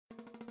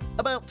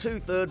About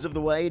 2/3 of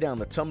the way down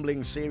the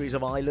tumbling series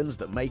of islands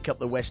that make up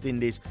the West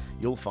Indies,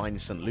 you'll find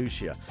St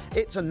Lucia.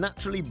 It's a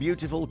naturally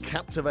beautiful,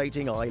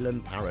 captivating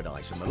island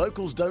paradise, and the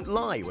locals don't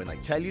lie when they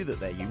tell you that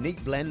their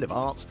unique blend of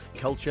arts,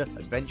 culture,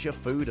 adventure,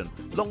 food and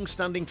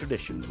long-standing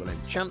traditions will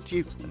enchant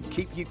you and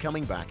keep you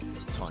coming back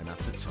time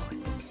after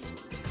time.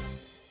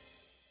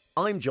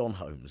 I'm John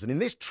Holmes, and in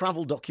this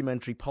travel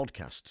documentary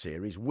podcast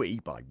series, we,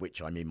 by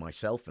which I mean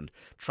myself and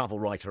travel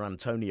writer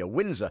Antonia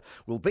Windsor,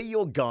 will be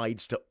your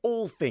guides to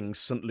all things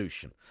St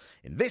Lucian.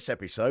 In this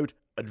episode,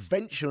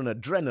 Adventure and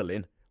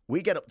Adrenaline,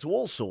 we get up to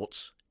all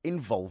sorts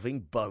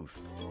involving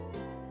both.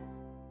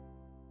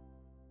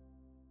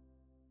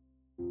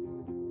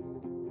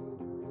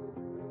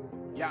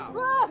 Yeah.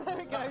 Oh, there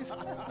it goes.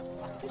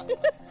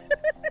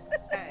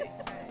 Hey.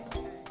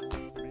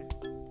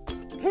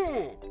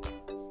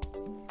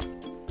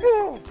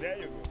 There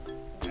you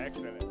go.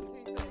 Excellent.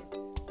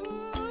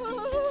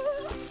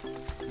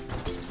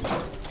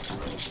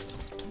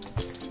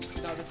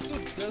 Now the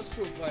suit does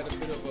provide a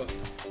bit of a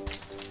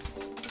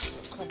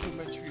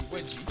complimentary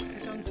wedgie.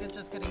 So John's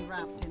just getting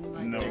wrapped in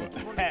like No. what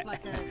looks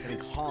like a... Getting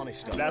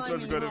harnessed up. That's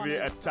what's going to be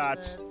Harness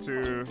attached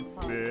to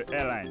the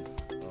airline.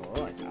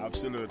 All right.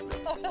 Absolutely.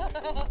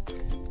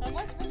 Am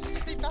I supposed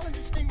to be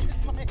balancing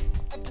with my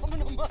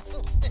abdominal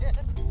muscles here?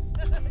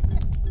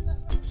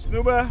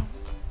 Snuba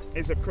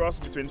is a cross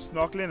between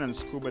snorkeling and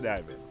scuba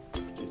diving.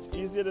 It's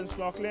easier than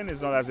snorkeling, it's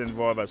not as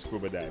involved as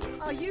scuba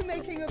diving. Are you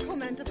making a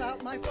comment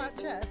about my flat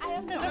chest? I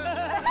am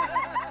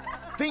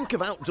not. Think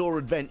of outdoor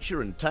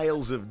adventure and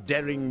tales of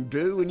daring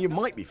do, and you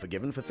might be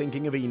forgiven for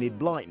thinking of Enid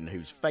Blyton,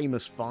 whose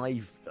famous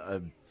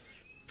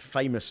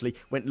famously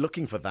went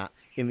looking for that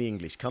in the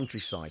English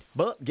countryside.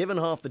 But given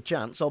half the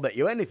chance, I'll bet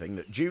you anything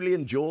that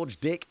Julian, George,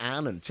 Dick,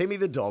 Anne and Timmy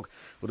the dog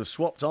would have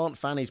swapped Aunt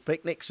Fanny's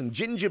picnics and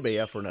ginger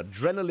beer for an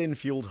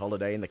adrenaline-fuelled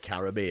holiday in the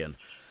Caribbean.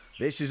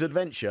 This is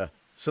adventure,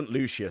 St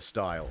Lucia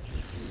style.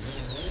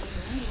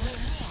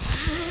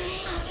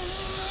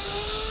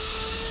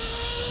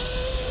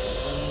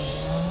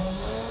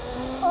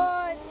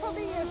 Oh, it's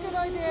probably a good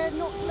idea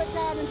not to look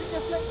down and to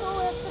just look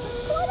forward.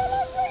 Quite a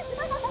long way.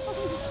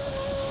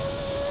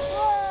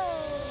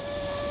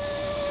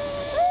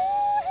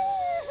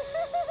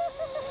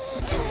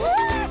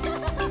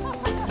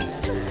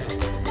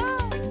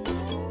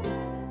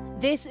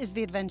 This is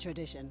the Adventure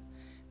Edition.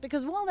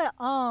 Because while there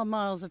are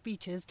miles of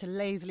beaches to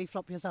lazily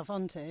flop yourself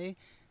onto,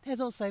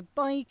 there's also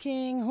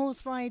biking,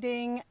 horse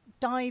riding,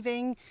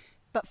 diving.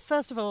 But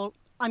first of all,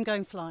 I'm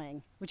going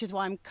flying, which is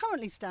why I'm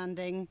currently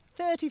standing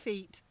 30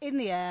 feet in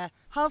the air,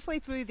 halfway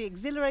through the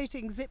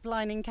exhilarating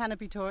zip-lining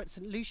canopy tour at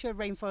St Lucia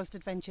Rainforest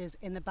Adventures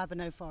in the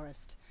Babonneau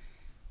Forest.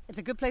 It's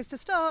a good place to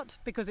start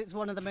because it's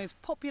one of the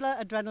most popular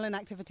adrenaline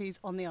activities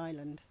on the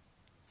island.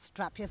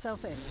 Strap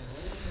yourself in.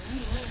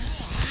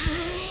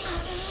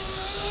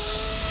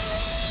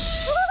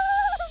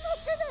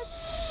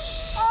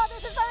 Oh,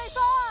 this is very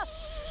fast!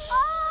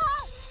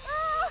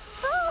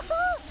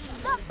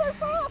 That's so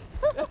fast!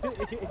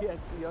 Yes,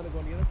 you want to go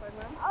on the other side,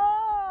 ma'am?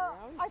 Oh,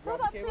 I Grab thought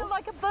the that cable? felt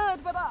like a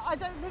bird, but I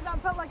don't think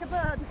that felt like a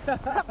bird.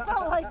 That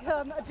felt like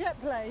a jet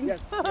plane.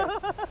 Yes.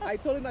 I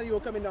told him that you were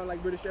coming down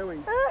like British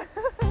Airways.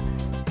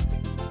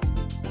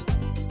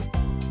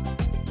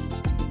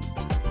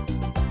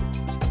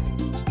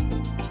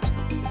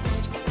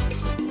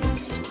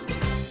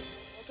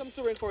 Welcome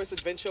to Rainforest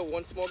Adventure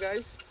once more,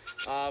 guys.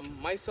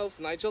 Myself,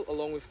 Nigel,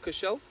 along with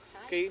Kushel.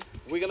 Okay,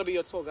 we're gonna be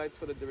your tour guides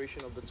for the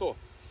duration of the tour.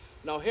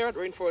 Now, here at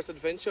Rainforest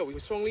Adventure, we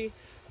strongly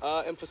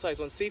emphasize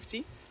on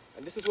safety,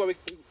 and this is where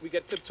we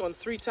get clipped on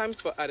 3 times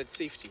for added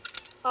safety.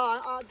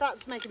 Oh,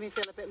 that's making me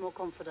feel a bit more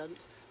confident.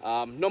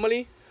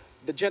 Normally,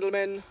 the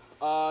gentlemen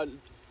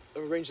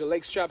arrange the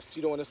leg straps.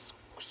 You don't want to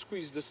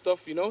squeeze the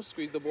stuff,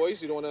 squeeze the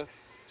boys. You don't want to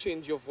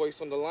change your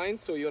voice on the line,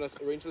 so you want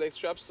to arrange the leg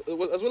straps, as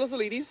well as the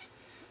ladies.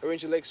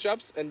 Arrange the leg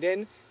straps, and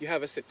then you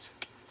have a sit.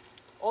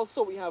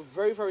 Also, we have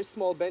very, very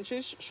small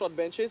benches, short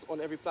benches on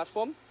every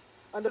platform.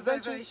 And the Very,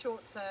 benches... very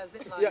short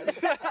zip line.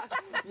 Yes.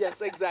 Yes,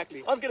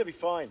 exactly. I'm going to be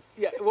fine.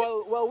 Yeah,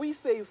 well, we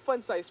say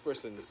fun-sized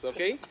persons,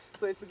 okay?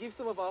 So it's to give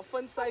some of our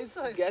fun-sized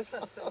guests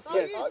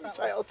yes,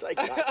 I'll take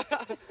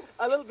that.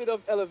 a little bit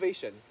of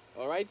elevation,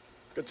 all right?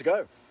 Good to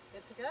go.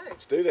 Good to go.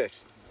 Let's do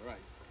this. All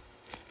right.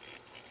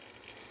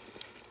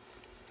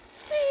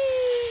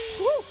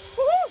 Woo!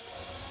 Woo!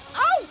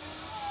 Ow!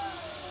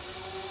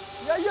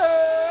 Yeah,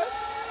 yeah!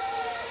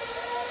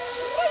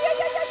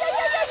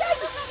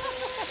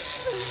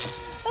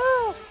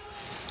 Oh!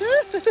 Right, you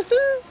want to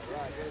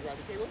grab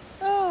the cable?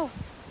 Oh!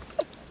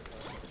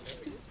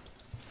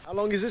 How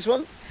long is this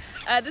one?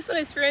 This one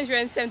is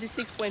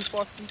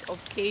 376.4 feet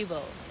of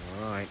cable.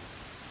 All right.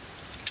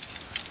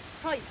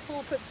 Height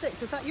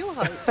 4'6". Is that your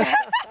height?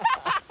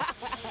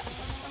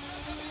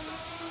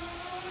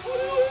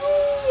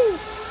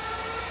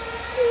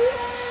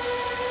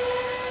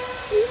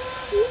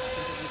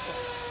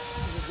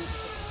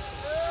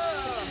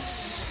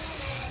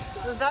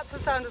 That's the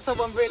sound of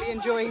someone really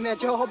enjoying their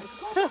job.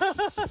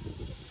 That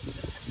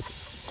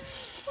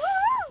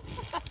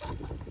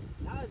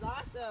was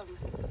awesome.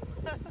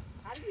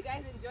 How did you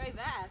guys enjoy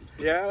that?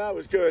 Yeah, that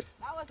was good.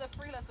 That was a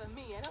thriller for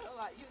me. I don't know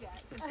about you guys.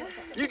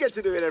 You get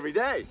to do it every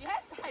day.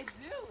 Yes, I do.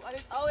 And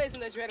it's always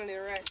an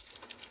adrenaline rush.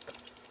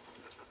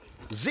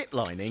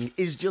 Ziplining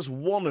is just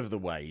one of the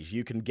ways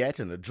you can get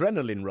an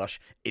adrenaline rush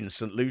in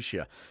St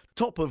Lucia.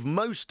 Top of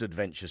most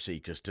adventure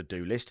seekers'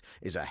 to-do list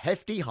is a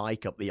hefty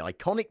hike up the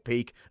iconic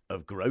peak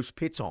of Gros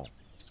Piton.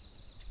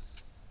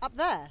 Up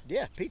there?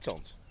 Yeah,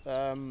 pitons.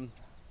 Fine.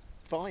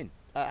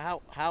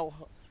 How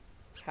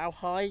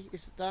high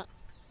is that?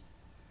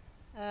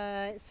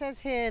 It says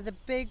here the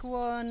big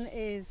one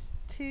is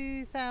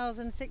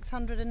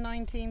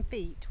 2,619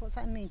 feet. What's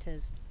that in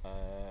metres?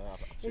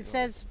 It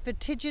says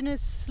vertiginous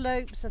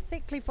slopes are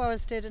thickly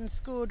forested and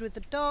scored with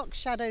the dark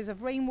shadows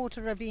of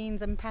rainwater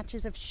ravines and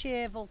patches of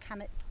sheer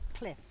volcanic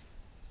cliff.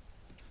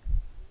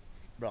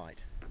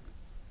 Right.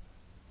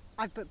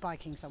 I've booked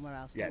biking somewhere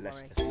else, Yeah, don't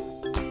worry.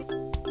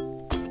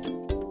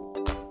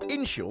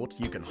 In short,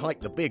 you can hike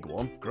the big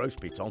one, Gros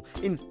Piton,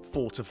 in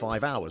 4 to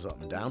 5 hours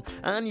up and down,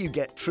 and you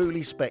get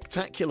truly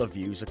spectacular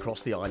views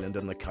across the island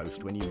and the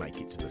coast when you make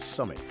it to the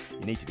summit.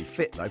 You need to be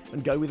fit though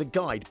and go with a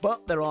guide,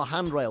 but there are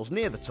handrails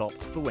near the top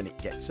for when it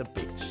gets a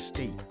bit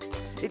steep.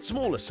 Its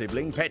smaller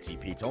sibling, Petit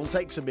Piton,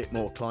 takes a bit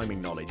more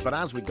climbing knowledge, but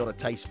as we got a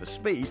taste for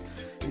speed,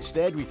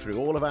 instead we threw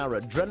all of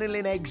our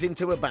adrenaline eggs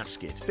into a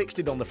basket, fixed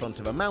it on the front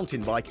of a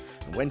mountain bike,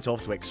 and went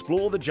off to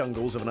explore the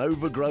jungles of an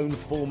overgrown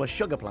former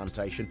sugar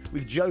plantation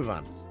with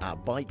Jovan, our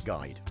bike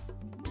guide.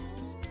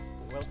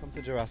 Welcome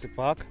to Jurassic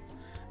Park.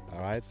 All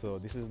right, so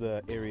this is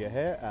the area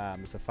here.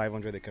 It's a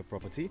 500-acre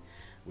property,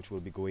 which we'll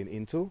be going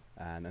into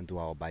and do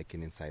our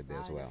biking inside there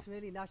as well. It's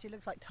really nice. It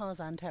looks like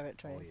Tarzan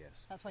territory. Oh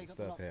yes, That's why you got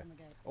Good the stuff locks here. on the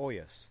gate. Oh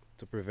yes,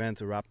 to prevent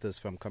raptors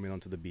from coming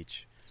onto the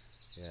beach.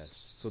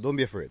 Yes, so don't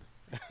be afraid.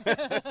 Do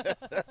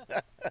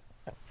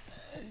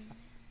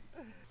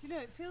you know,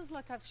 it feels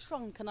like I've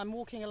shrunk and I'm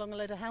walking along a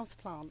load of house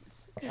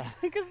plants.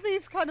 Because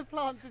these kind of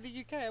plants in the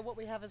UK are what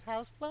we have as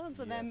house plants,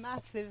 and they're Yes,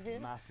 massive here.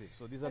 Massive.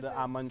 So these are the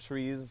almond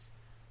trees,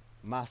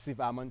 massive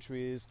almond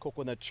trees,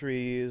 coconut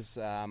trees,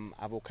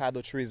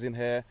 avocado trees in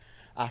here,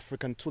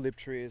 African tulip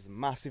trees,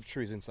 massive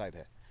trees inside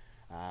here.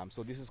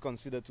 So this is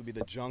considered to be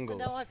the So jungle.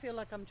 now I feel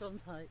like I'm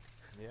John's height.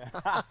 Yeah.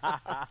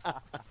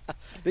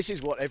 This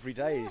is what every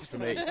day is for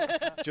me,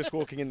 just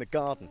walking in the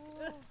garden.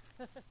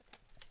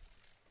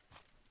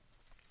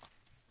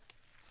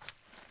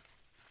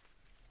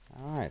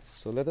 All right,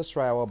 so let us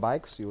try our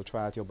bikes. You will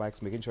try out your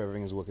bikes, making sure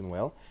everything is working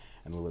well,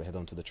 and we will head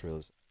on to the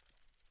trails.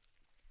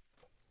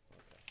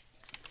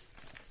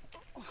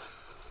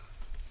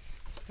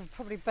 It's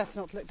probably best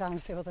not to look down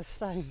and see all the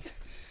stones.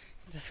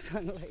 Just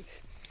kind of like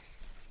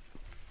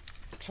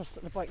trust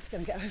that the bike's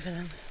going to get over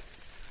them.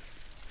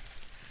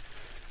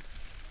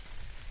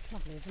 It's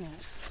lovely, isn't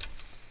it?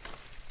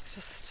 It's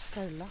just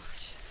so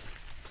lush.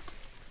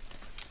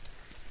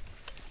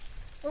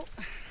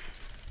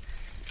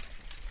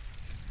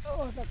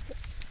 Oh, that's good.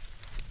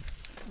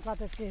 I'm glad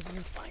there's gears in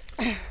this bike.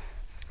 Everybody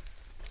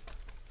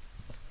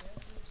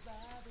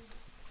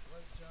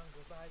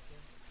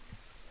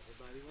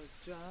was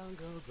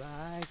jungle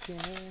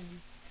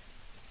biking.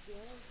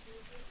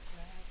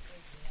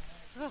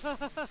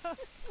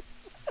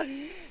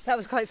 That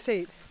was quite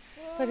steep,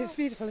 but it's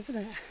beautiful, isn't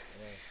it?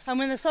 Yes. And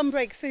when the sun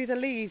breaks through the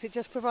leaves, it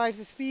just provides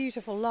this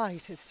beautiful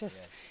light. It's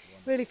just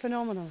really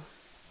phenomenal.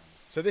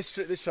 So this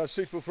trail's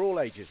suitable for all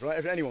ages,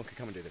 right? Anyone can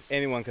come and do this.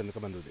 Anyone can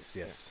come and do this,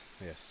 yes.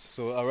 Yes.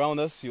 So around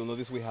us, you'll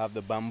notice we have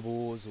the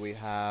bamboos, we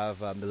have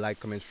the light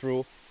coming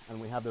through, and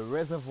we have the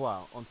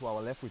reservoir onto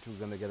our left, which we're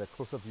going to get a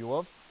closer view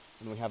of.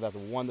 And we have that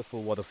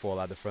wonderful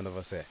waterfall at the front of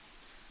us here.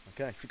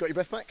 Okay, have you got your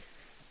breath back?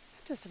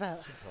 Just about.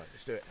 Right,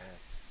 let's do it.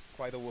 Yes.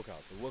 Quite a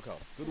workout. Good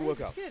Yeah,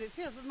 workout. It's good. It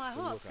feels that my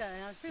heart's workout.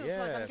 going. It feels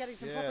like I'm Yes, getting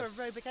some yes.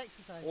 proper aerobic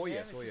exercise. Oh here,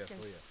 yes, oh which yes, is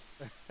oh good.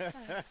 yes.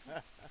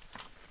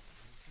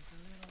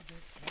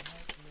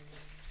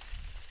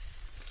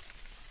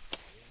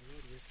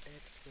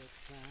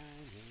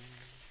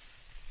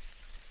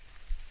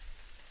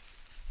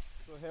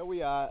 So here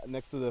we are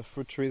next to the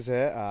fruit trees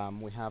here.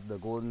 We have the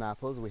golden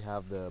apples, we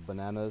have the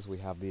bananas, we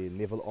have the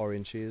navel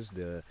oranges,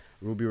 the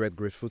ruby red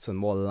grapefruits, and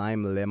more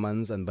lime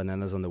lemons and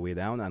bananas on the way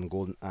down, and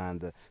golden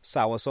and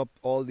soursop.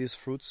 All these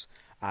fruits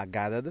are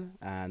gathered,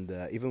 and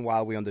even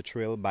while we're on the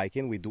trail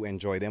biking, we do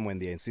enjoy them when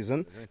they're in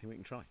season. Is there anything we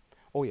can try?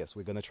 Oh yes,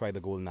 we're gonna try the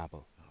golden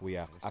apple. We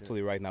are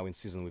actually right now in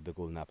season with the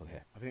golden apple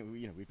here. I think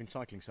we've been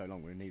cycling so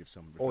long, we're in need of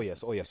some. Oh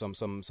yes,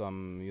 some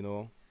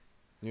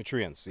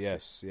nutrients.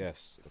 Yes.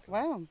 Okay.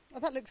 Wow. Oh,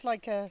 that looks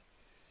like a...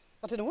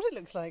 I don't know what it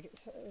looks like.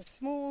 It's a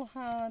small,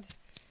 hard...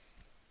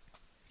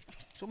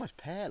 It's almost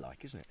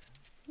pear-like, isn't it?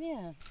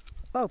 Yeah.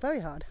 Oh, very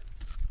hard.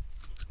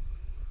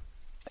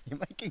 You're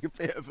making a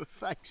bit of a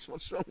face.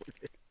 What's wrong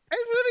with it?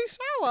 It's really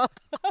sour.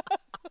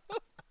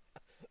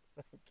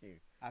 Thank you.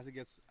 As it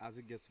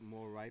gets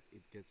more ripe,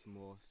 it gets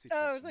more citrus.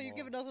 Oh, so you've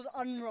given us an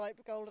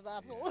unripe golden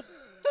apple.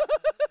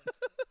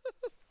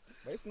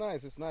 But it's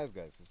nice,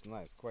 guys. It's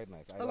nice, quite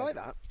nice. I like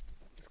that.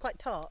 It's quite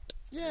tart.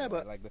 Yeah, I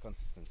but like the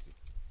consistency.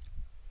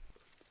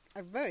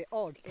 Very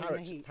odd in the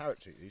heat.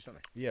 parrots eat these, don't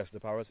they? Yes,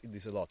 the parrots eat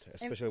this a lot,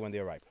 especially when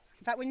they're ripe.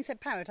 In fact, when you said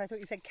parrot, I thought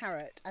you said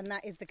carrot, and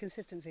that is the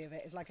consistency of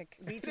it. It's like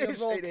eating a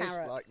raw It is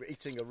carrot. like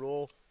eating a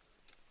raw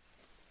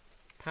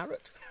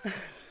parrot.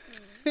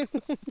 Well,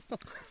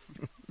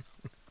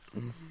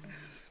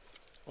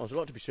 there's a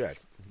lot to be said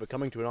for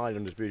coming to an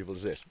island as beautiful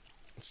as this,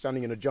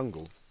 standing in a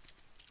jungle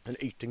and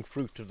eating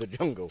fruit of the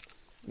jungle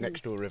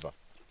next to a river.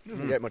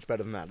 Doesn't get much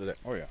better than that, does it?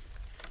 Oh, yeah.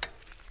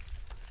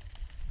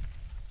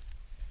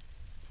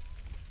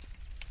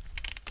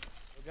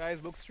 So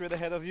guys, look straight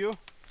ahead of you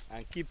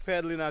and keep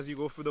pedaling as you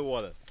go through the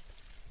water.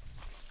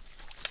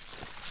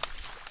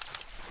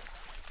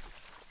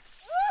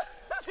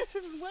 This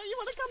is where you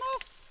want to come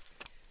off.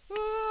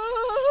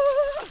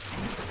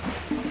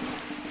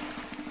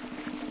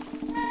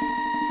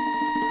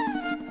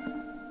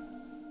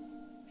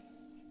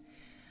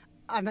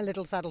 I'm a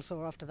little saddle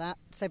sore after that,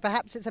 so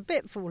perhaps it's a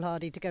bit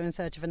foolhardy to go in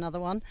search of another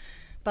one.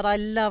 But I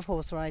love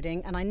horse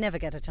riding and I never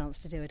get a chance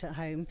to do it at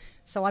home,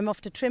 so I'm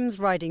off to Trim's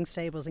Riding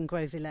Stables in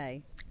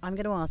Grosillay. I'm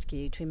going to ask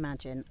you to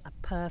imagine a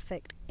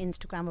perfect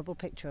Instagrammable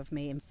picture of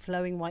me in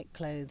flowing white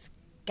clothes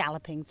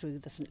galloping through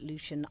the St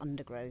Lucian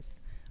undergrowth,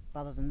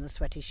 rather than the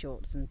sweaty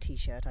shorts and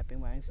t-shirt I've been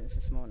wearing since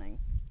this morning.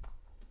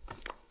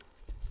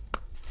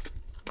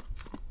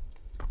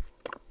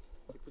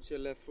 You put your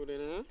left foot in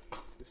here,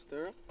 the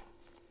stirrup,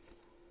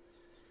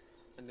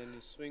 and then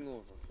you swing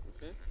over,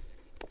 okay?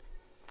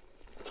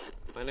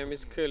 My name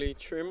is Curly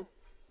Trim.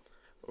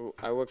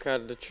 I work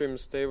at the Trim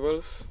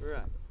Stables.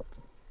 Right.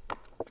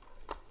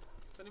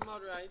 Turn him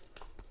out right.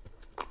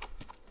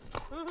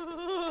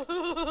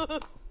 Oh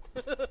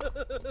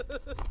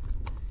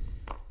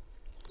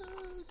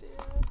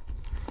dear.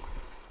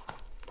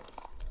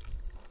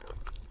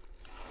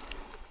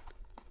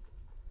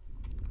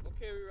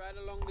 Okay, we ride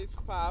along this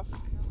path,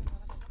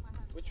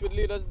 which would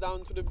lead us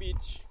down to the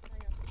beach.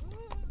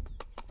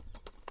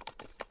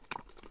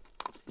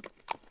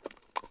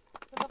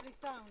 It's a lovely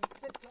sound.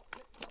 Flip, flop,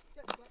 flip, flop,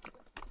 flip, flop, flip.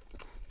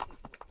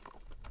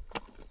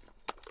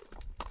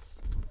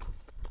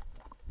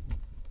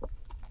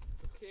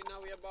 Okay, now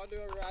we're about to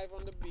arrive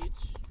on the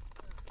beach.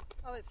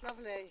 Oh, it's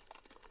lovely.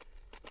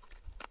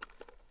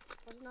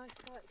 What a nice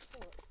quiet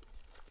spot.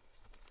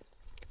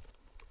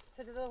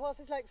 So do the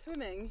horses like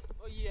swimming?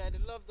 Oh yeah, they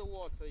love the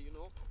water, you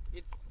know.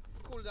 It's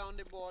cool down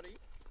the body.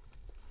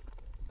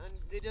 And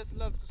they just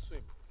love to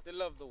swim. They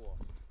love the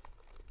water.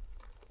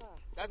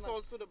 That's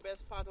also the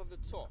best part of the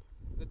tour.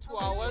 The 2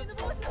 hours. In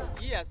the water?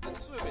 Yes, the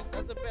swimming.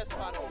 That's the best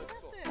part of the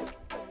tour.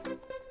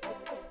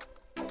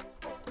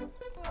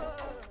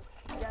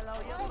 Yellow,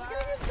 oh, we're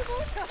going into the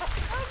water.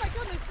 Oh my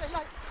goodness,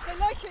 they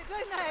like it,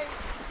 don't they?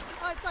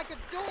 Oh, it's like a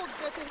dog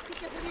getting into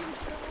the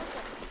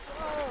water.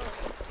 Oh.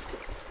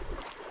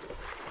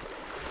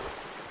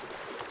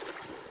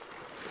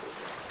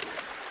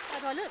 How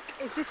do I look?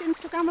 Is this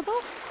Instagrammable?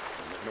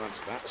 I'm not going to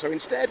answer that. So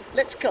instead,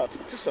 let's cut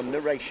to some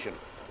narration.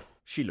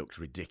 She looks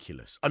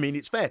ridiculous. I mean,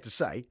 it's fair to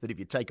say that if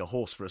you take a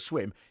horse for a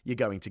swim, you're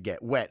going to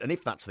get wet. And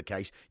if that's the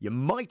case, you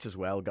might as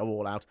well go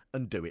all out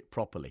and do it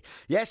properly.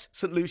 Yes,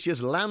 St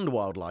Lucia's land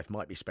wildlife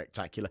might be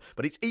spectacular,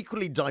 but it's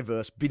equally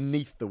diverse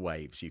beneath the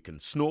waves. You can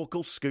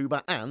snorkel,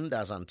 scuba, and,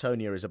 as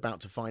Antonia is about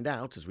to find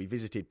out as we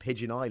visited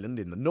Pigeon Island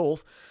in the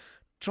north,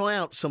 try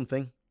out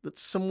something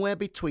that's somewhere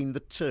between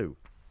the two.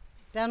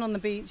 Down on the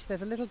beach,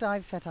 there's a little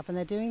dive set up, and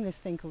they're doing this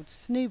thing called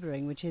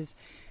snoobering, which is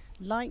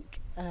like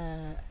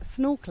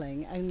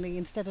snorkeling, only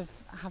instead of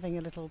having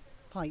a little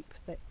pipe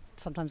that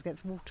sometimes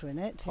gets water in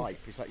it. Pipe,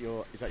 is that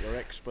your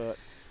expert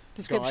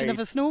description guide of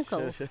a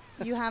snorkel?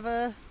 You have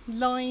a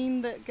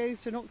line that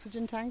goes to an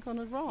oxygen tank on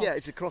a raft. Yeah,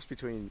 it's a cross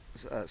between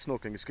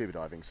snorkeling and scuba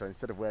diving. So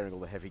instead of wearing all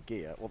the heavy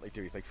gear, what they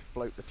do is they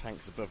float the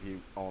tanks above you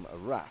on a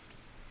raft,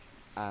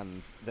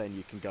 and then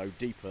you can go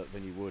deeper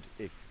than you would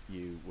if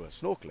you were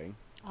snorkeling.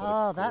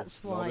 Oh,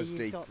 that's why not as you've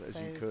deep got as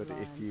you those could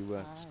lines. if you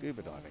were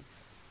scuba diving.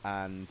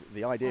 And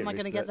the idea is am I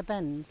going to get the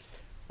bends?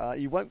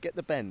 You won't get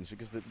the bends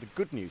because the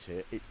good news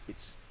here,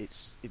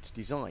 it's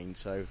designed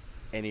so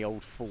any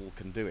old fool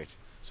can do it.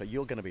 So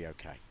you're going to be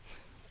okay.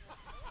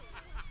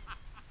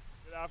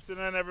 Good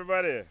afternoon,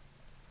 everybody. You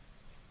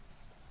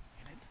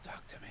need to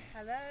talk to me.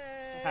 Hello.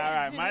 All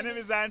right, my name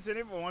is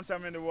Anthony, but once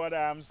I'm in the water,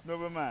 I'm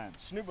Snooberman.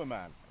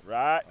 Snooberman.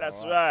 Right,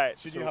 that's right.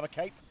 Should you have a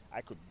cape?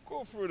 I could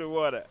go through the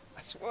water.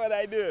 That's what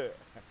I do.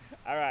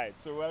 All right,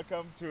 so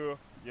welcome to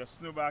your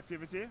snoober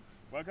activity.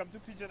 Welcome to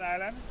Pigeon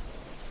Island.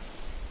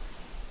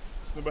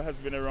 Snoober has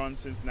been around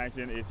since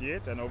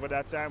 1988, and over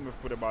that time,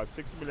 we've put about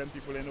 6 million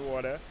people in the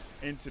water,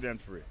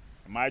 incident-free.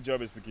 My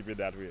job is to keep it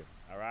that way,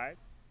 all right?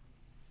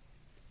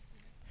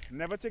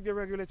 Never take the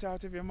regulator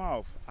out of your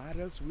mouth.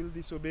 Adults will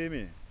disobey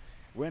me.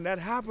 When that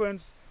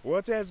happens,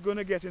 water is going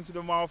to get into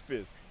the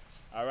mouthpiece,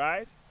 all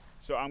right?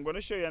 So I'm going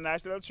to show you a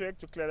nice little trick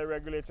to clear the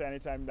regulator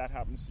anytime that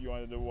happens to you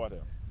under the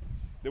water.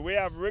 The way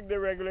I've rigged the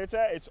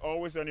regulator, it's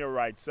always on your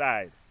right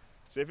side.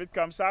 So if it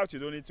comes out, you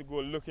don't need to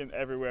go looking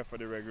everywhere for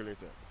the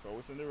regulator. It's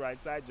always on the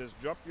right side. Just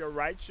drop your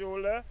right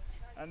shoulder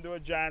and do a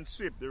giant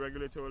sweep. The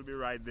regulator will be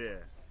right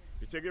there.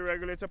 You take the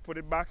regulator, put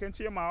it back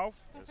into your mouth.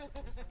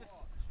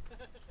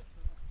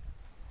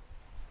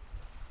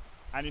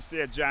 And you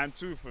say a giant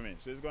two for me.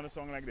 So it's going to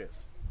sound like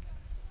this.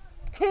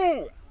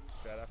 Try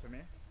that for me.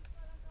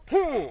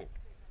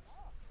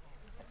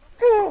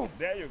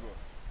 There you go.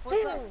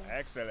 What's that?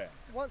 Excellent.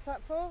 What's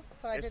that for?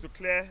 Sorry, It's to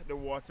clear the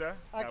water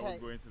that Okay. will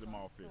go into the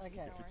mouthpiece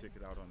Okay. if you take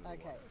it out on the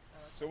Okay. water.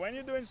 So when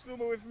you're doing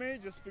scuba with me,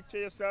 just picture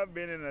yourself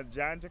being in a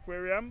giant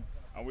aquarium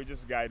and we're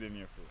just guiding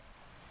you through.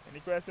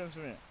 Any questions for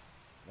me?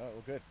 No,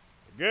 all good.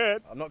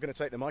 Good. I'm not going to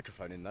take the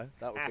microphone in, though.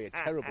 That would be a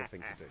terrible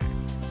thing to do.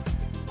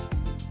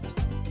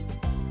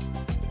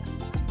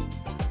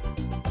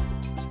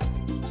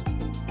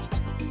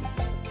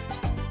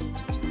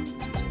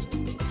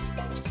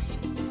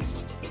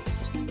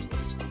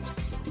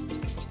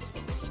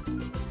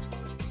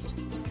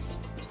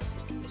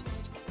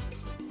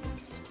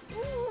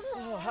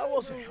 How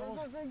was it? Did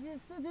you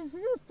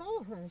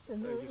starfish?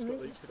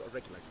 You've still got a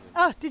regulator.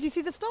 Oh, did you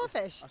see the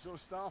starfish? I saw a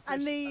starfish.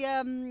 And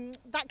the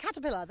that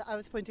caterpillar that I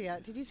was pointing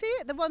out. Did you see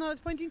it? The one I was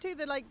pointing to,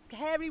 the like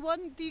hairy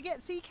one. Do you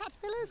get sea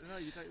caterpillars? No,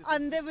 you don't.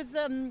 And there was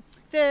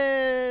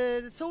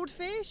the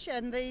swordfish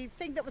and the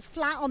thing that was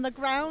flat on the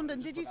ground.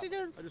 And did you see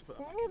the? I just put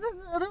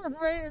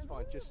that.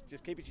 Fine, just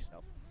keep it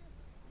yourself.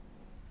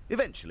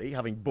 Eventually,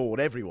 having bored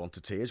everyone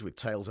to tears with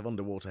tales of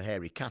underwater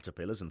hairy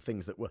caterpillars and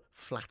things that were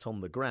flat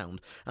on the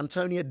ground,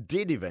 Antonia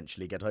did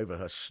eventually get over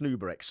her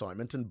snoober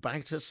excitement and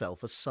bagged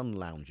herself a sun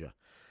lounger.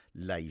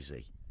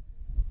 Lazy.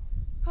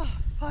 Oh,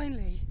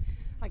 finally,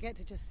 I get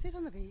to just sit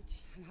on the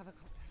beach and have a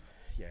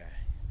cocktail. Yeah.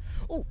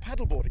 Oh,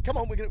 paddleboarding. Come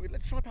on,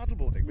 let's try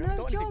paddleboarding. We haven't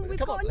No, got anything John, with it. we've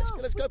Come got on, enough.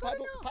 let's go We've got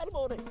enough.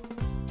 paddleboarding.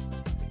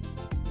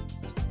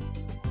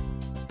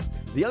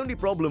 The only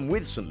problem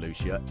with St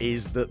Lucia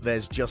is that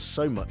there's just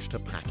so much to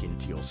pack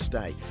into your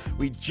stay.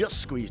 We just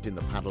squeezed in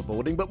the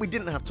paddleboarding, but we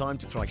didn't have time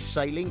to try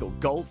sailing or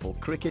golf or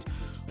cricket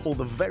or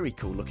the very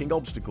cool looking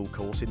obstacle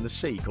course in the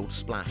sea called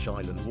Splash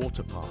Island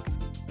Water Park.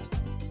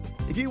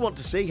 If you want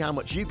to see how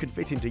much you can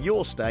fit into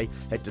your stay,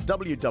 head to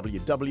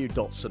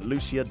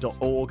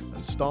www.stlucia.org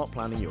and start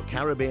planning your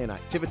Caribbean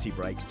activity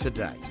break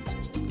today.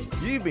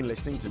 You've been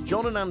listening to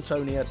John and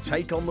Antonia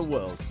Take on the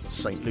World,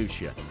 St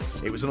Lucia.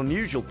 It was an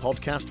unusual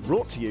podcast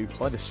brought to you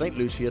by the St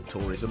Lucia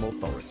Tourism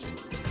Authority.